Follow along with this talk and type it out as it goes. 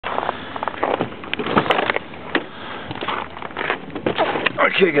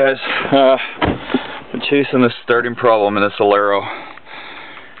Okay guys, been chasing this starting problem in this Alero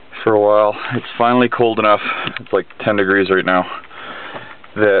for a while. It's finally cold enough, it's like 10 degrees right now,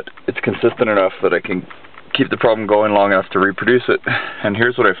 that it's consistent enough that I can keep the problem going long enough to reproduce it. And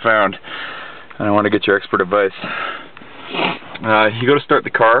here's what I found, and I want to get your expert advice. You go to start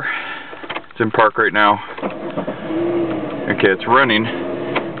the car, it's in park right now. Okay, it's running.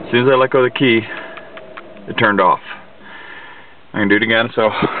 As soon as I let go of the key, it turned off. I can do it again, so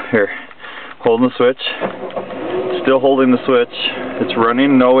here, holding the switch, still holding the switch, it's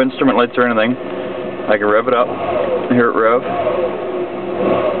running, no instrument lights or anything. I can rev it up, hear it rev.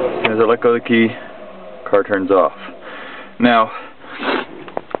 As soon as I let go of the key, car turns off. Now,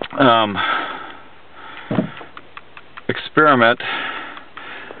 experiment.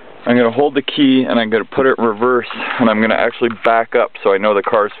 I'm going to hold the key and I'm going to put it in reverse, and I'm going to actually back up so I know the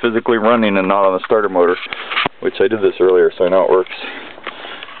car is physically running and not on the starter motor, which I did this earlier so I know it works.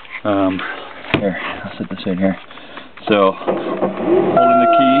 Here, I'll set this in here. So, holding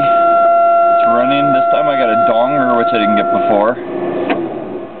the key, it's running. This time I got a donger, which I didn't get before.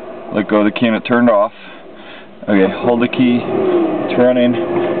 Let go of the key and it turned off. Okay, hold the key, it's running,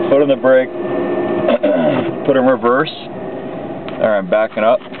 foot on the brake, put it in reverse. Alright, I'm backing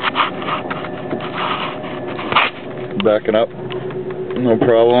up. Backing up, no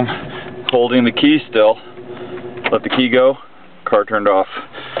problem. Holding the key still. Let the key go, car turned off.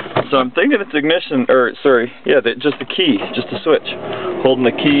 So I'm thinking it's ignition, or sorry, yeah, just the key, just the switch. Holding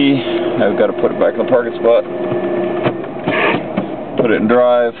the key, I've got to put it back in the parking spot. Put it in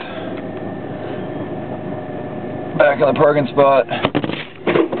drive. Back in the parking spot.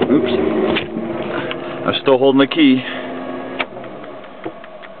 Oops. I'm still holding the key.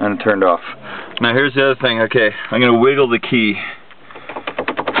 And it turned off. Now here's the other thing. Okay, I'm going to wiggle the key.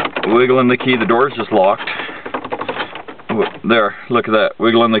 Wiggling the key, the door's just locked. There, look at that,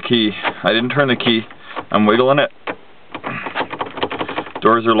 wiggling the key. I didn't turn the key, I'm wiggling it.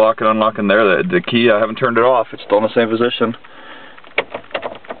 Doors are locking, unlocking there. The key, I haven't turned it off, it's still in the same position.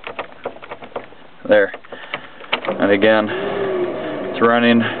 There. And again, it's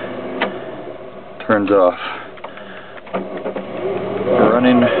running, turns off.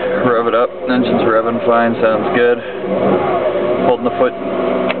 Running, rev it up, engine's revving fine, sounds good. Holding the foot,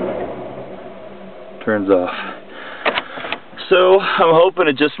 turns off. So I'm hoping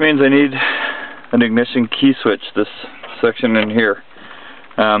it just means I need an ignition key switch, this section in here.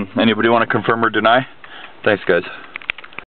 Anybody want to confirm or deny? Thanks guys.